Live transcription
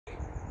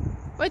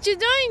What you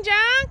doing,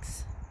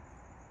 Jax?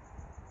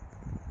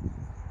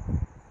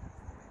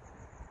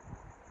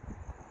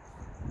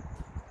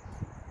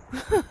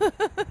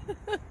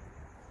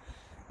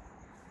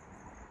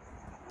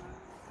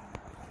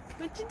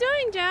 What you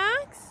doing,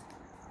 Jax?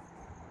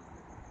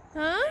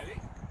 Huh?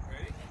 Ready?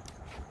 Ready?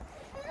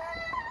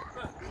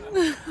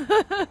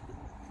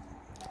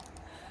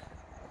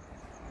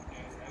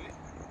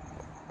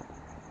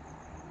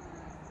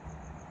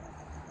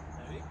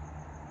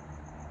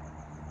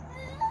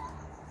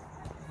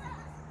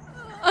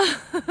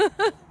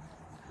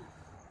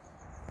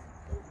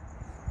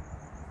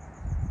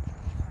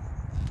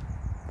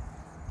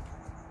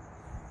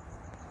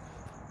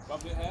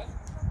 Bump your head.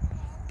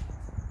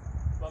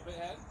 Bump your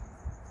head.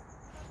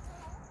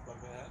 Bump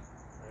your head.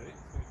 Ready?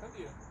 It's gonna come to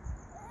you.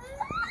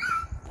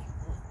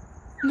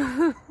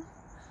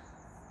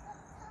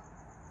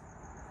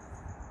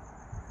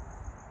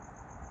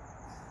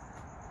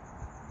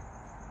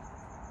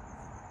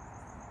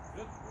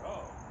 Good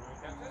girl. You wanna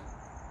catch it?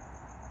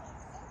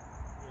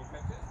 You wanna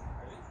catch it?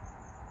 Ready?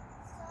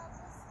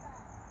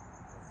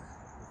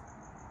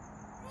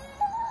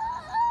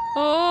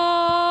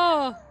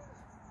 Oh!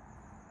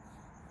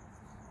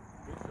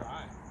 Good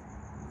try.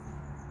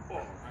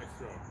 Oh, nice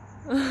throw.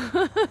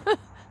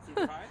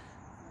 Super high?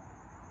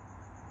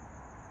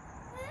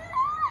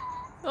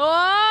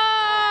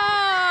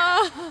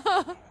 Oh!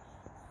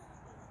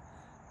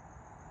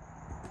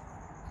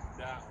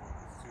 That one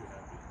is too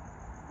heavy.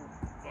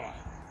 Oh.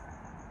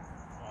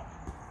 Oh.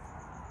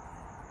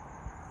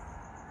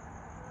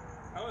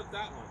 How about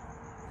that one?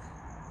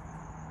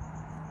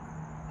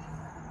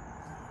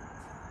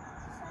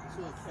 So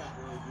it can't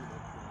really do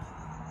much.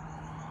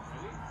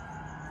 Ready?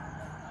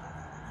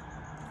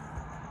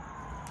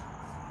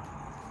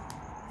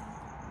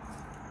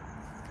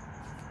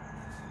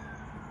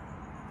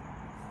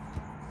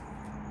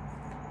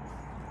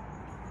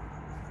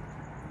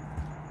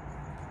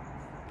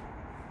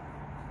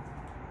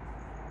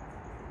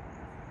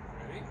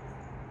 Ready?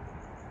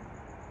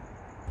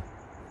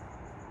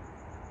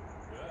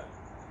 Good.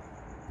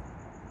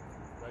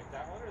 Like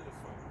that one or this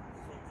one?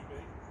 This one too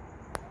big?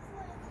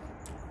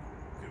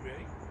 Too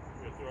big?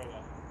 You're gonna throw it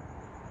up.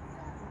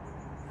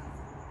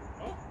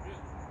 Oh,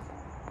 good.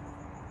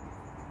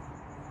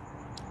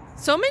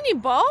 So many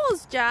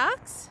balls,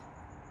 Jax.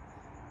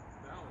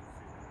 That one's too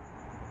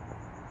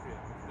big. Yeah.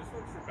 This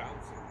one's for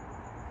bouncing.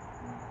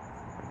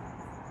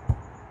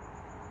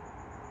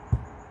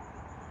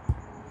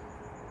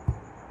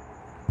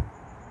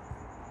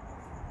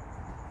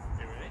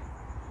 Okay, ready?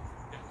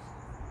 Yes.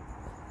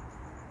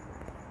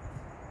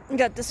 You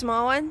got the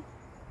small one?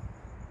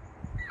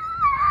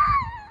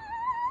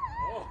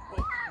 Oh.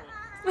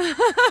 Ready?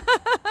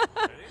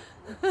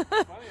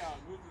 It's funny how it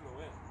moves in the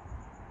wind.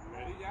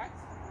 Ready, Jax?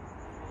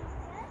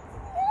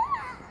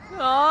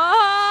 Oh! I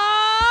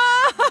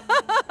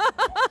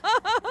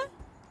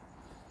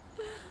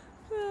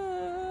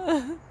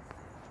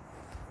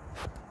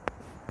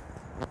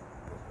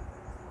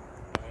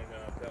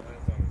know, if that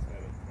lands on his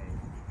head, it's probably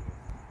gonna be good.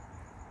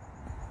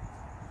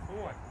 Come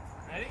on.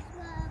 Ready?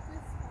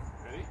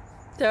 Ready?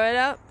 Throw it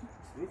up.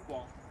 Roof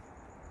ball.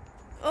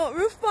 Oh,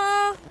 roof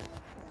ball.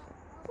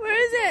 Where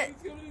is it?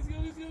 Let's go, let's go,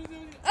 let's go, let's go.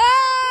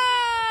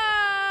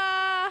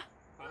 Ah!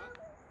 Huh?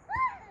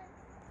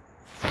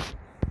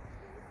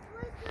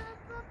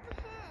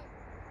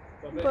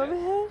 Bump it Above head.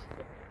 head?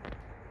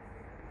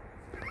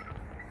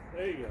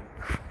 There you go.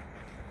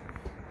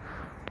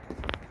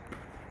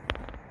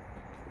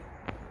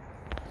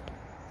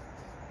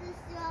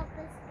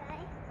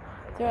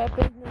 Throw up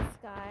in the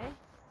sky.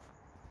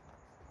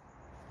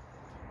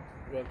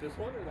 You want this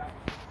one or that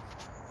one?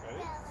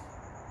 Ready?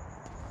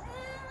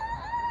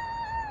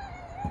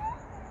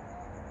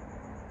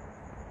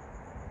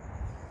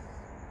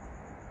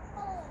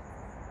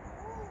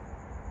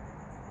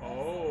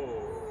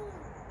 Oh,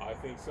 I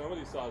think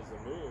somebody saw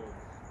the moon.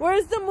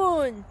 Where's the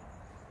moon?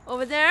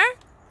 Over there?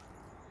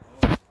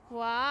 Oh,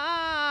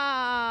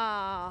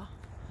 Wow.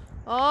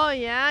 Oh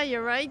yeah,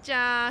 you're right, looks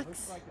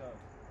Jax. like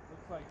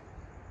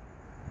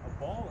a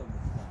ball in the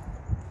sky.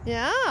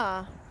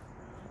 Yeah.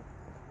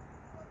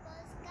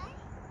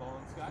 Ball in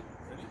the sky.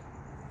 Ready?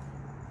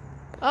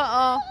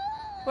 Uh-oh.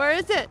 Where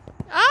is it?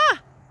 Ah!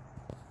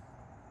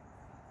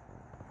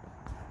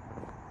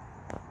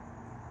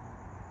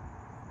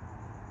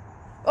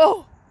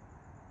 Oh!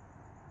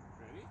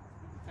 Ready? You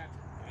can catch it.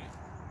 Okay?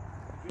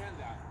 Put your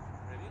hands out.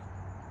 Ready?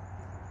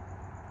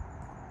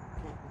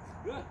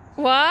 Good.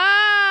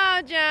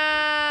 Wow,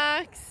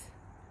 Jax.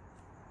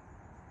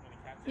 Wanna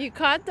catch it? You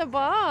caught the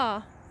ball.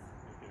 Okay,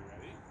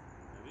 ready?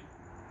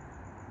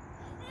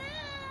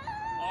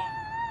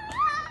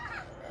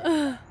 Ready?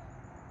 Uh.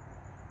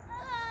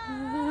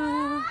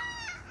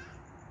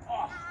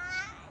 Oh.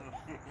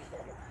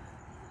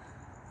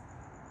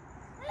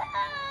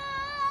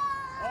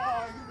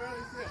 Oh, you can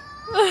barely see it.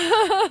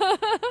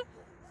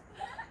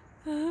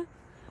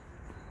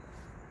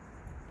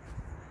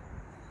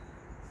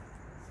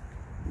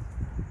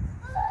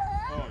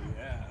 Oh,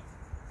 yeah.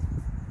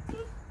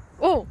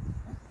 Oh!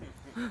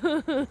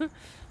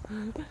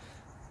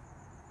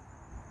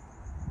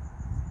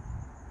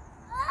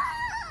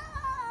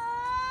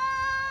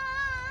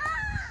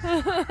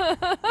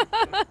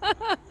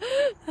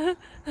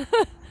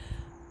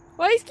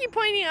 Why does he keep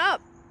pointing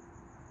up?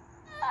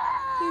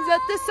 He's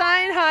at the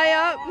sign high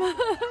up.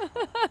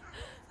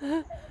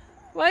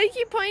 Why do you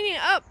keep pointing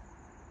up?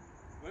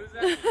 What does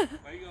that mean?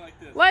 Why you go like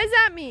this? What does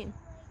that mean?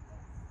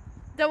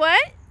 The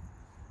what?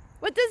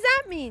 What does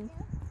that mean?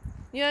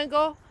 You want to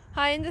go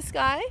high in the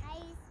sky?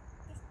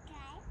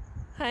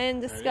 High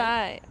in the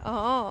sky.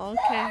 Oh,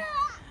 okay.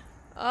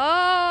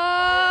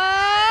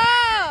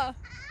 Oh!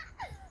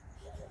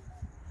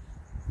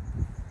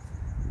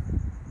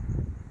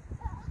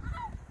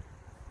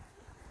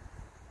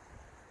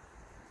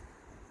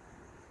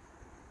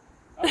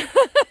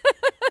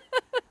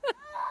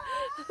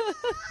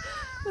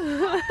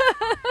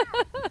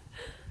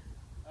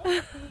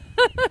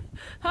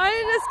 High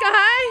in the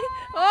sky?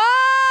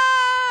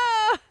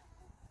 Oh!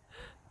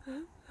 Throw it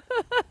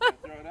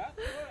out.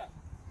 Throw it out.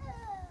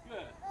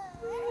 Good.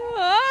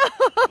 Oh!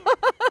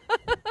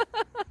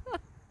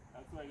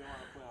 That's why you don't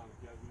want to play on it.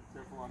 You gotta be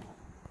careful on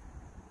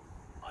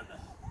that.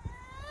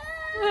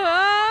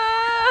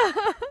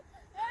 Oh!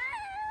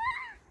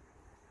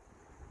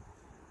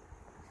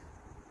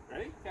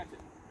 Ready? Catch it.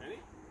 Ready?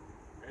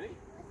 Ready?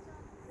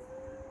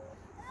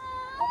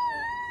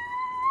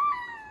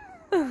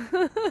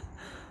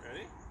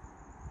 Ready?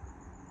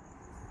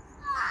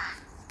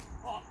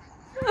 Oh.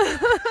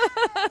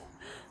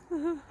 I'm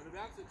gonna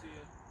bounce it to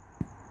you.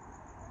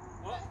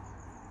 Oh.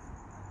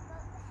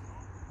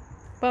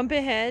 Bump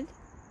it head.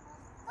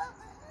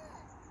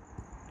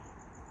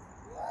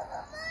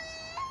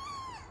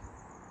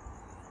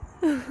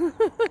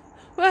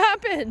 What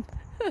happened?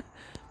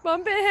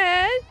 Bump it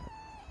head?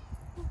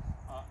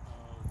 Uh-oh.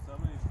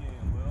 Somebody's getting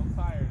a little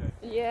tired, I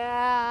think.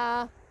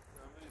 Yeah.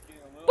 Somebody's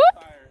getting a little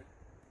tired.